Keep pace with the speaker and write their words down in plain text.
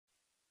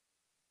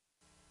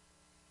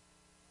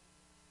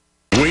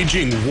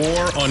Waging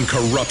war on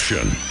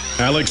corruption.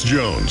 Alex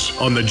Jones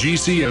on the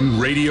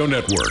GCN Radio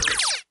Network.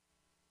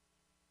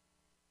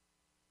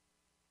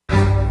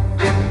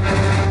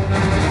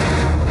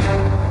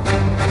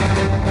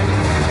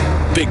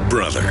 Big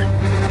Brother,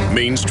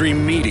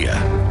 mainstream media,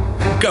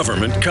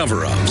 government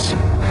cover-ups.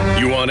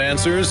 You want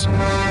answers?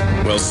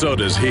 Well, so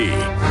does he.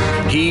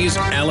 He's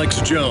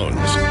Alex Jones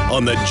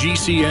on the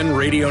GCN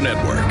Radio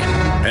Network.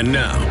 And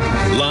now,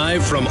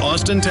 live from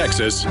Austin,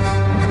 Texas,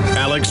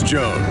 Alex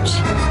Jones.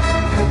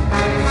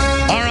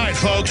 All right,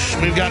 folks,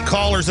 we've got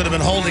callers that have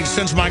been holding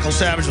since Michael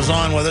Savage was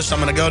on with us. I'm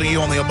going to go to you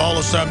on the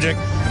Ebola subject.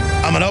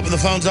 I'm going to open the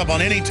phones up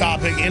on any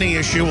topic, any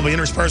issue. We'll be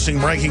interspersing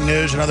breaking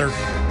news and other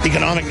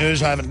economic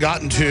news I haven't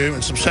gotten to,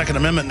 and some Second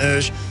Amendment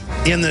news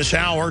in this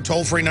hour.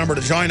 Toll-free number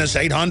to join us,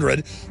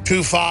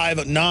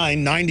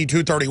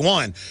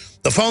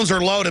 800-259-9231. The phones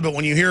are loaded, but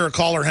when you hear a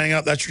caller hang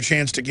up, that's your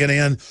chance to get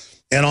in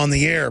and on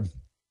the air.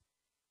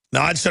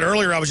 Now, I'd said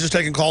earlier I was just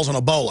taking calls on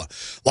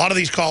Ebola. A lot of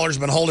these callers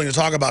have been holding to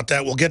talk about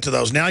that. We'll get to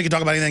those. Now you can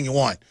talk about anything you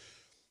want.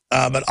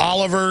 But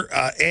Oliver,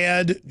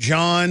 Ed,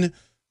 John,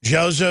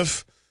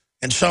 Joseph,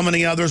 and so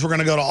many others, we're going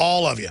to go to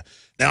all of you.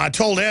 Now, I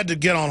told Ed to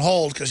get on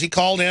hold because he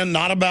called in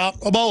not about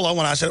Ebola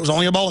when I said it was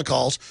only Ebola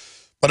calls,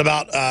 but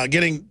about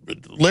getting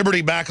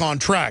Liberty back on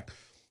track.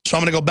 So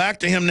I'm going to go back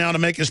to him now to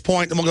make his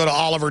point. Then we'll go to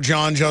Oliver,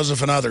 John,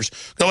 Joseph, and others.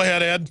 Go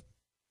ahead, Ed.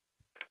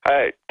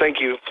 Hi,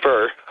 thank you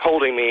for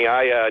holding me.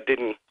 I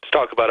didn't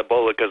talk about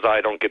Ebola because I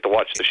don't get to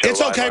watch the show.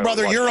 It's okay,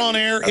 brother. You're on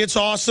air. It's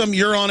awesome.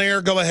 You're on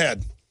air. Go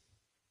ahead.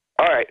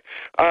 All right.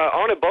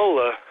 On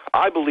Ebola,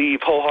 I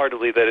believe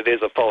wholeheartedly that it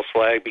is a false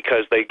flag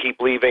because they keep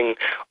leaving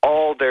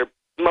all their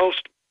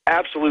most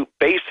absolute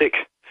basic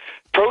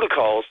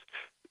protocols,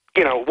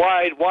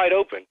 wide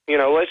open.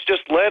 Let's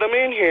just let them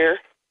in here.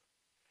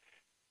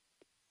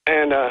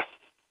 And,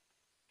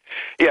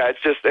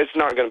 it's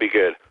not going to be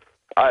good.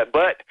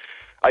 But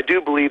I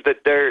do believe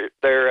that they've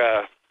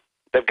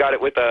got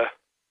it with a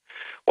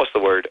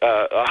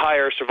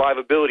higher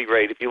survivability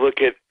rate. If you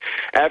look at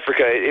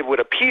Africa, it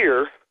would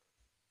appear,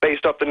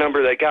 based off the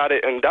number that got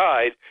it and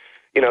died,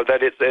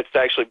 that it's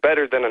actually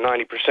better than a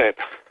 90%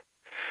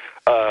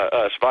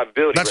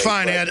 survivability That's rate.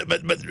 fine, Ed.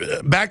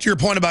 But back to your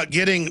point about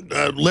getting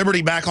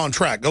Liberty back on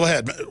track. Go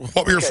ahead.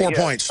 What were your 4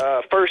 points?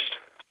 First,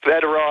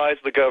 federalize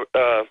the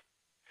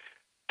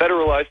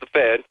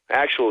Fed.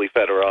 Actually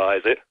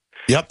federalize it.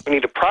 Yep. We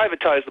need to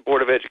privatize the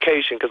Board of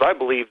Education because I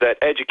believe that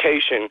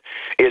education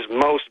is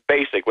most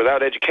basic.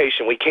 Without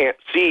education, we can't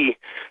see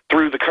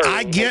through the curtain.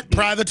 I get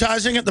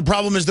privatizing it. The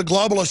problem is the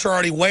globalists are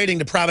already waiting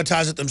to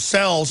privatize it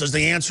themselves as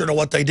the answer to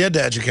what they did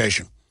to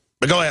education.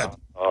 But go ahead.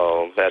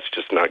 Oh, that's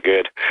just not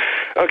good.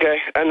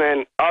 Okay, and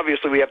then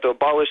obviously we have to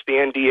abolish the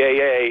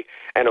NDAA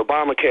and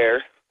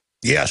Obamacare.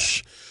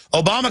 Yes.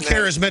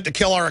 Obamacare is meant to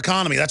kill our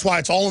economy. That's why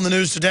it's all in the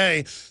news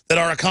today that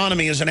our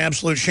economy is in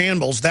absolute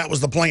shambles. That was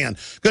the plan.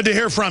 Good to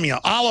hear from you.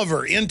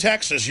 Oliver, in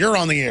Texas, you're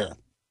on the air.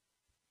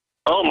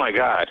 Oh, my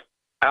God.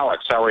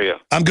 Alex, how are you?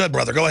 I'm good,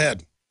 brother. Go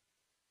ahead.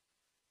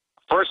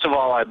 First of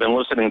all, I've been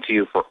listening to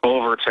you for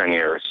over 10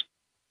 years.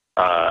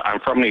 I'm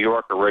from New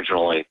York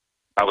originally.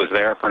 I was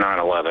there for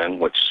 9/11,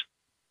 which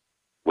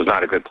was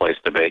not a good place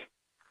to be.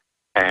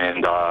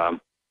 And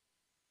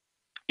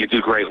you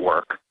do great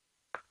work.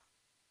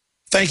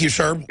 Thank you,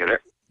 sir. Get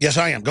it? Yes,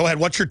 I am. Go ahead.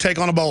 What's your take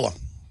on Ebola?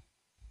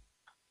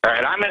 All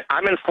right,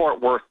 I'm in Fort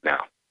Worth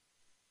now.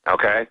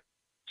 Okay,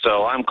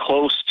 so I'm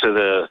close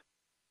to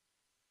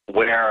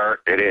where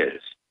it is.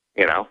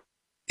 Yes.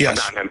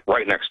 I'm not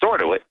right next door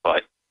to it,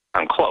 but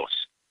I'm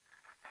close.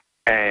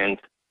 And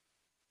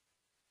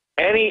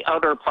any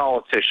other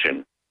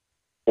politician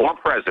or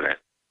president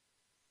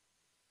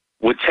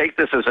would take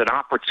this as an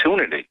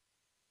opportunity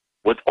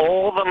with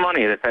all the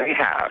money that they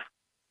have,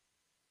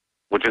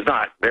 which is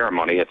not their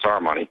money, it's our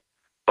money,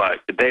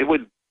 but they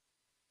would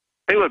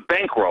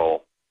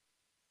bankroll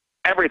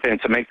everything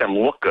to make them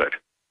look good.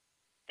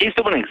 He's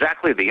doing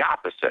exactly the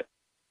opposite.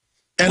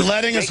 And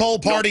letting his whole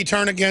party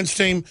turn against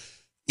him.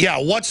 Yeah,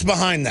 what's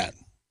behind that?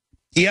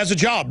 He has a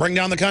job. Bring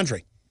down the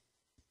country.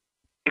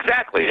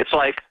 Exactly. It's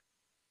like,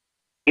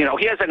 he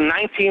has a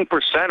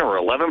 19% or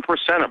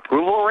 11%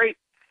 approval rate.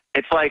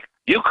 It's like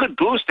you could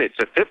boost it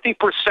to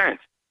 50%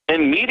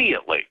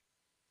 immediately.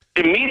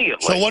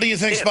 So what do you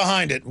think's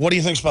behind it? What do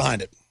you think's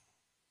behind it?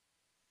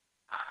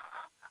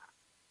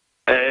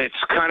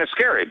 It's kind of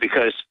scary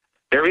because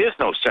there is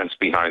no sense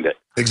behind it.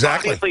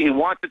 Exactly. Obviously, he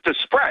wants it to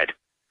spread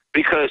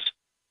because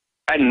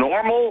a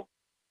normal,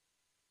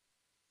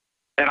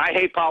 and I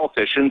hate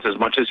politicians as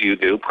much as you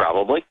do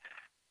probably,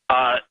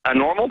 a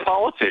normal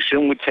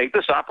politician would take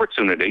this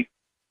opportunity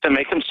to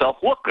make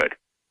himself look good.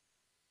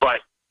 But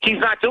he's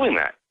not doing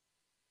that.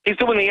 He's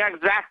doing the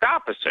exact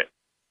opposite.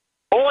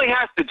 All he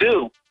has to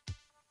do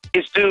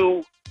is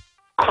do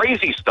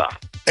crazy stuff.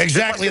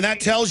 Exactly, and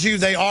that tells you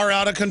they are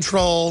out of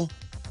control,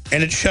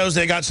 and it shows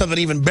they got something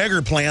even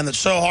bigger planned that's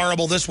so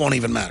horrible this won't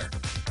even matter.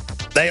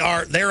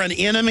 They're an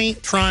enemy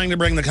trying to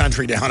bring the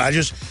country down. I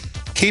just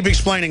keep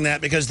explaining that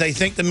because they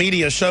think the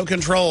media is so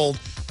controlled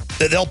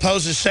that they'll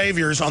pose as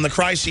saviors on the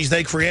crises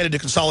they created to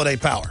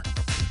consolidate power.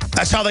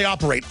 That's how they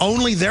operate.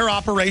 Only their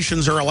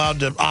operations are allowed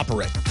to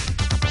operate.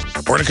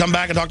 We're going to come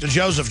back and talk to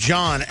Joseph,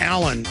 John,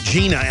 Alan,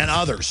 Gina, and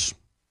others.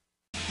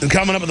 And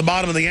coming up at the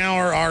bottom of the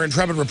hour, our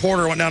intrepid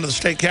reporter went down to the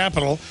state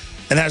capitol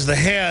and has the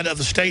head of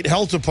the state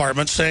health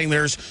department saying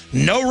there's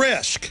no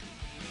risk,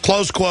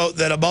 close quote,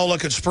 that Ebola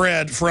could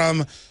spread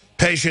from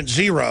patient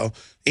zero,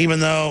 even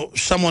though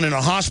someone in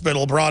a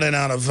hospital brought in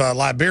out of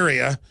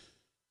Liberia,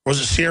 was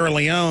it Sierra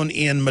Leone,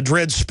 in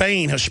Madrid,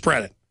 Spain, has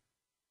spread it.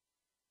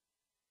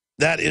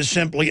 That is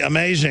simply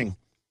amazing.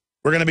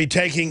 We're going to be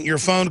taking your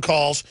phone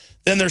calls.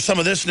 Then there's some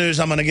of this news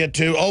I'm going to get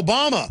to.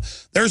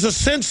 Obama. There's a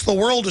sense the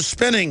world is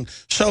spinning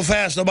so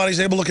fast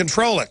nobody's able to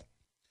control it.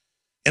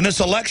 In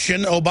this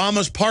election,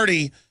 Obama's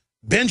party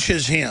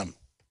benches him.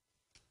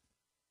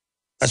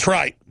 That's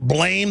right.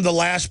 Blame the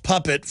last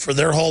puppet for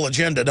their whole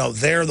agenda. No,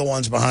 they're the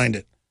ones behind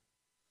it.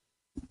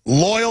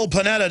 Loyal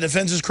Panetta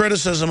defends his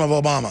criticism of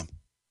Obama.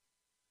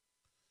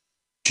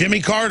 Jimmy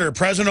Carter,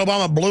 President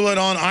Obama blew it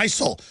on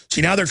ISIL.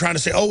 See, now they're trying to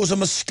say, oh, it was a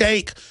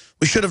mistake.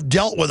 We should have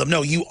dealt with them.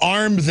 No, you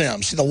armed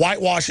them. See, the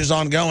whitewash is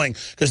ongoing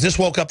because this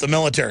woke up the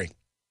military.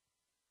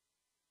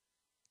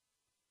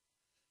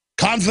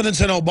 Confidence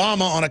in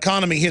Obama on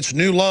economy hits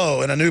new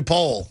low in a new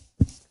poll.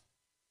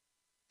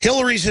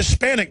 Hillary's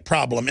Hispanic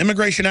problem.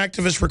 Immigration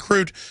activist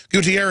recruit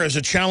Gutierrez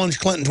to challenge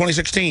Clinton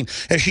 2016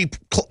 as she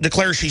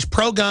declares she's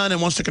pro-gun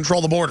and wants to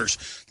control the borders.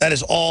 That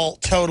is all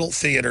total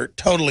theater,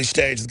 totally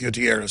staged with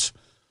Gutierrez.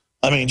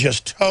 I mean,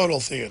 just total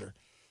theater.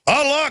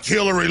 I like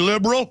Hillary,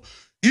 liberal.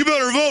 You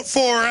better vote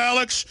for her,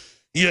 Alex,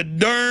 you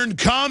darn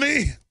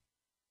commie.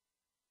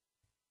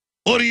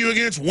 What are you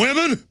against,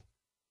 women?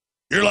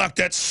 You're like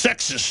that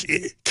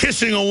sexist.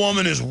 Kissing a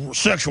woman is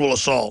sexual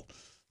assault.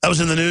 That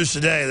was in the news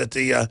today, that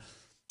the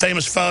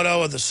famous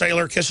photo of the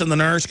sailor kissing the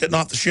nurse getting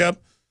off the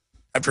ship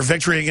after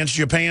victory against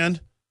Japan.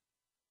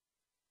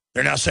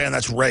 They're now saying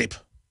that's rape.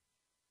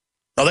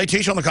 No, they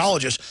teach on the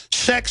colleges,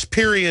 sex,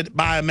 period,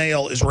 by a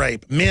male is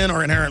rape. Men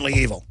are inherently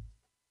evil.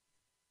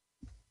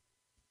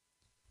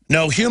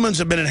 No, humans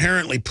have been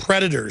inherently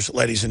predators,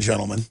 ladies and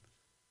gentlemen.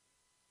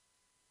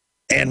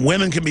 And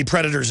women can be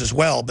predators as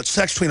well, but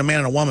sex between a man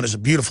and a woman is a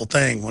beautiful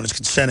thing when it's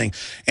consenting.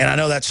 And I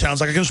know that sounds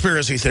like a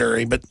conspiracy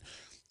theory, but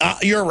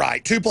you're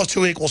right. 2 +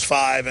 2 =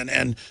 5,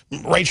 and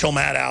Rachel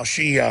Maddow,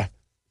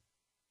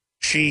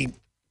 she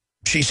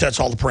sets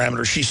all the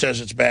parameters. She says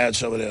it's bad,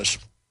 so it is.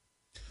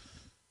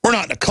 We're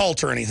not in a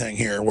cult or anything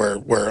here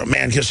where a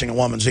man kissing a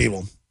woman's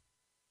evil.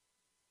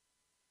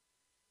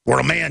 Where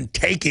a man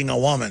taking a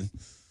woman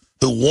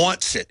who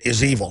wants it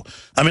is evil.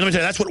 I mean, let me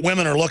tell you, that's what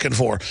women are looking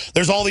for.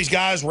 There's all these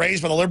guys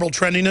raised by the liberal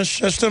trendiness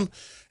system,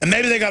 and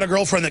maybe they got a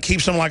girlfriend that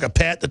keeps them like a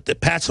pet, that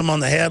pats them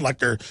on the head like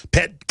their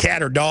pet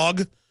cat or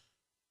dog,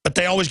 but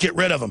they always get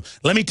rid of them.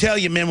 Let me tell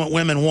you, men, what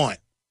women want.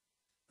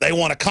 They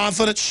want a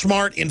confident,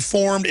 smart,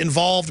 informed,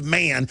 involved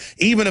man,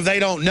 even if they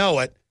don't know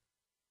it,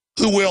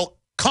 who will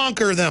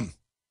conquer them.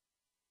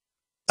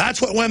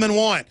 That's what women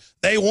want.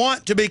 They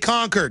want to be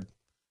conquered,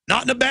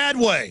 not in a bad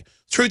way.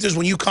 Truth is,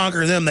 when you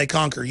conquer them, they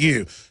conquer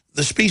you.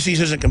 The species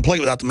isn't complete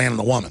without the man and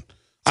the woman.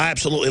 I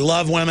absolutely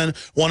love women,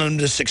 want them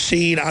to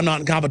succeed. I'm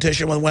not in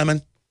competition with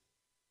women.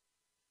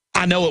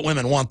 I know what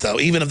women want, though,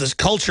 even if this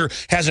culture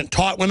hasn't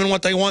taught women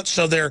what they want,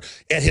 so they're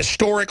at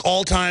historic,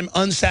 all-time,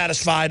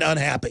 unsatisfied,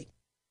 unhappy.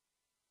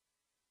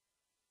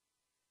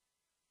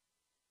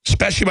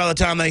 Especially by the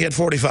time they hit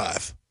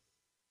 45.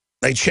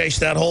 They chase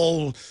that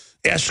whole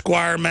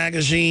Esquire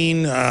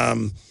magazine,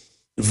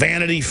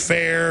 Vanity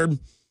Fair.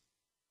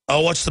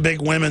 Oh, what's the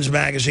big women's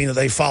magazine that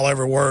they follow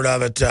every word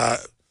of it?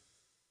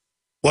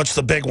 What's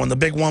the big one? The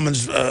big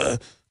woman's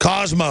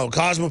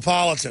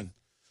Cosmopolitan.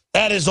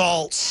 That is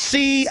all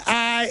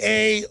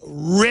CIA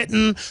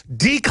written,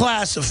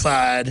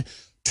 declassified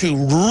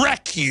to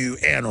wreck you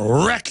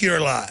and wreck your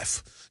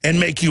life and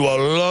make you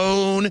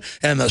alone,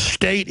 and the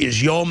state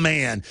is your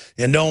man.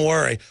 And don't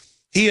worry,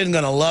 he isn't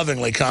going to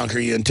lovingly conquer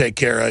you and take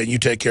care of you,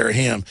 take care of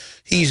him.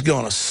 He's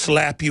going to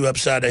slap you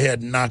upside the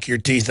head and knock your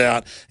teeth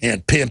out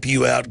and pimp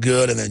you out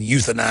good and then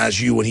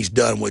euthanize you when he's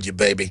done with you,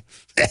 baby.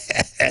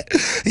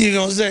 You're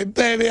going to say,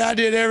 baby, I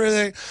did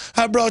everything.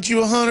 I brought you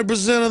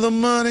 100% of the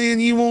money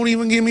and you won't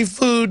even give me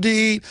food to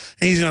eat.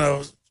 And he's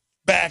going to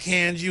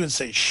backhand you and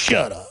say,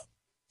 shut up.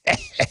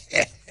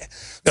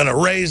 Going to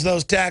raise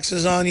those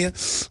taxes on you.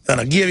 Going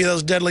to give you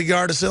those deadly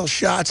Gardasil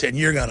shots, and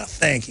you're going to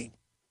thank him.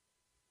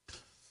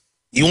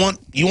 You want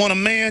a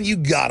man? You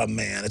got a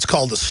man. It's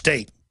called the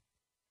state.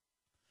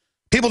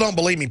 People don't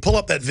believe me. Pull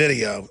up that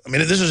video. I mean,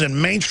 this is in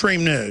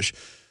mainstream news,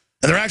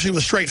 and they're actually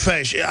with a straight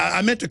face.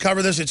 I meant to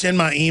cover this. It's in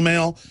my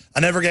email. I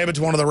never gave it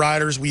to one of the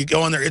writers. Will you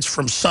go in there? It's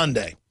from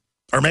Sunday,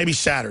 or maybe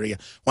Saturday,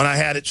 when I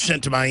had it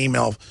sent to my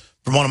email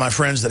from one of my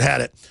friends that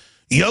had it.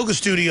 Yoga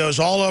studios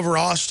all over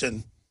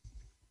Austin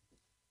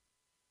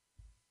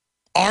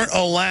aren't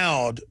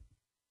allowed.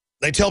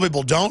 They tell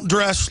people, don't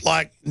dress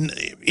like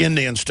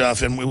Indian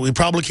stuff, and we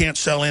probably can't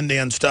sell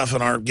Indian stuff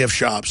in our gift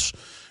shops,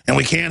 and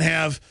we can't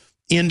have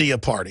India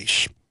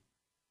parties.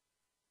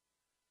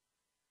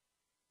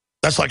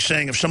 That's like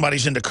saying if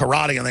somebody's into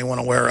karate and they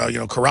want to wear a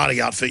karate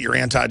outfit, you're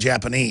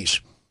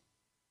anti-Japanese.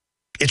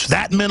 It's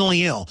that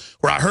mentally ill.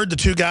 Where I heard the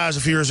 2 guys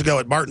a few years ago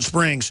at Barton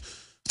Springs,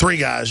 3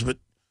 guys, but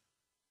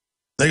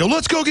they go,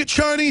 let's go get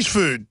Chinese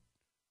food.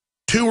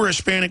 2 were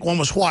Hispanic, 1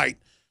 was white.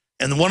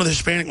 And one of the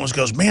Hispanic ones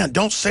goes, man,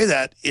 don't say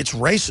that. It's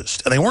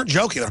racist. And they weren't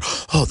joking.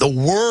 Oh, the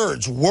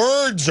words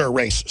are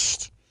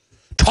racist.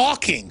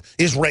 Talking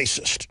is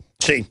racist.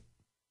 See,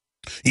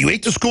 you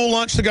eat the school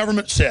lunch the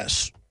government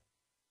says.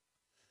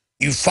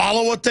 You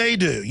follow what they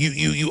do.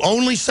 You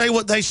only say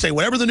what they say.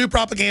 Whatever the new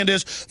propaganda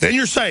is, then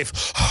you're safe.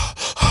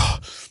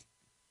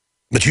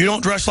 But you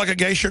don't dress like a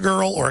geisha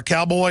girl or a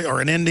cowboy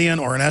or an Indian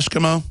or an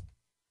Eskimo.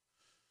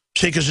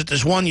 See, because at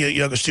this one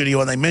yoga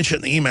studio, and they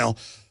mentioned in the email,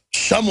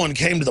 someone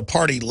came to the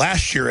party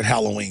last year at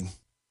Halloween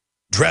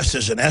dressed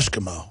as an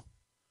Eskimo,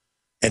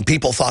 and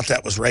people thought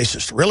that was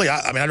racist. Really,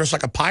 I mean, I dress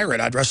like a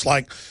pirate. I dress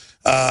like,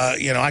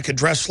 I could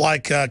dress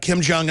like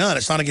Kim Jong-un.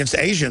 It's not against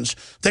Asians.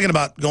 Thinking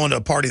about going to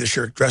a party this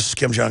year dressed as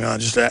Kim Jong-un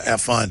just to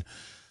have fun.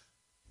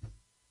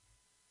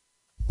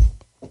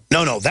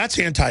 No, that's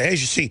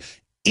anti-Asian. See,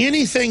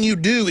 anything you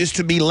do is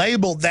to be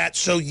labeled that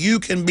so you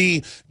can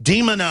be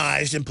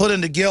demonized and put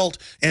into guilt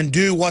and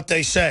do what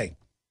they say.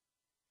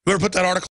 You ever put that article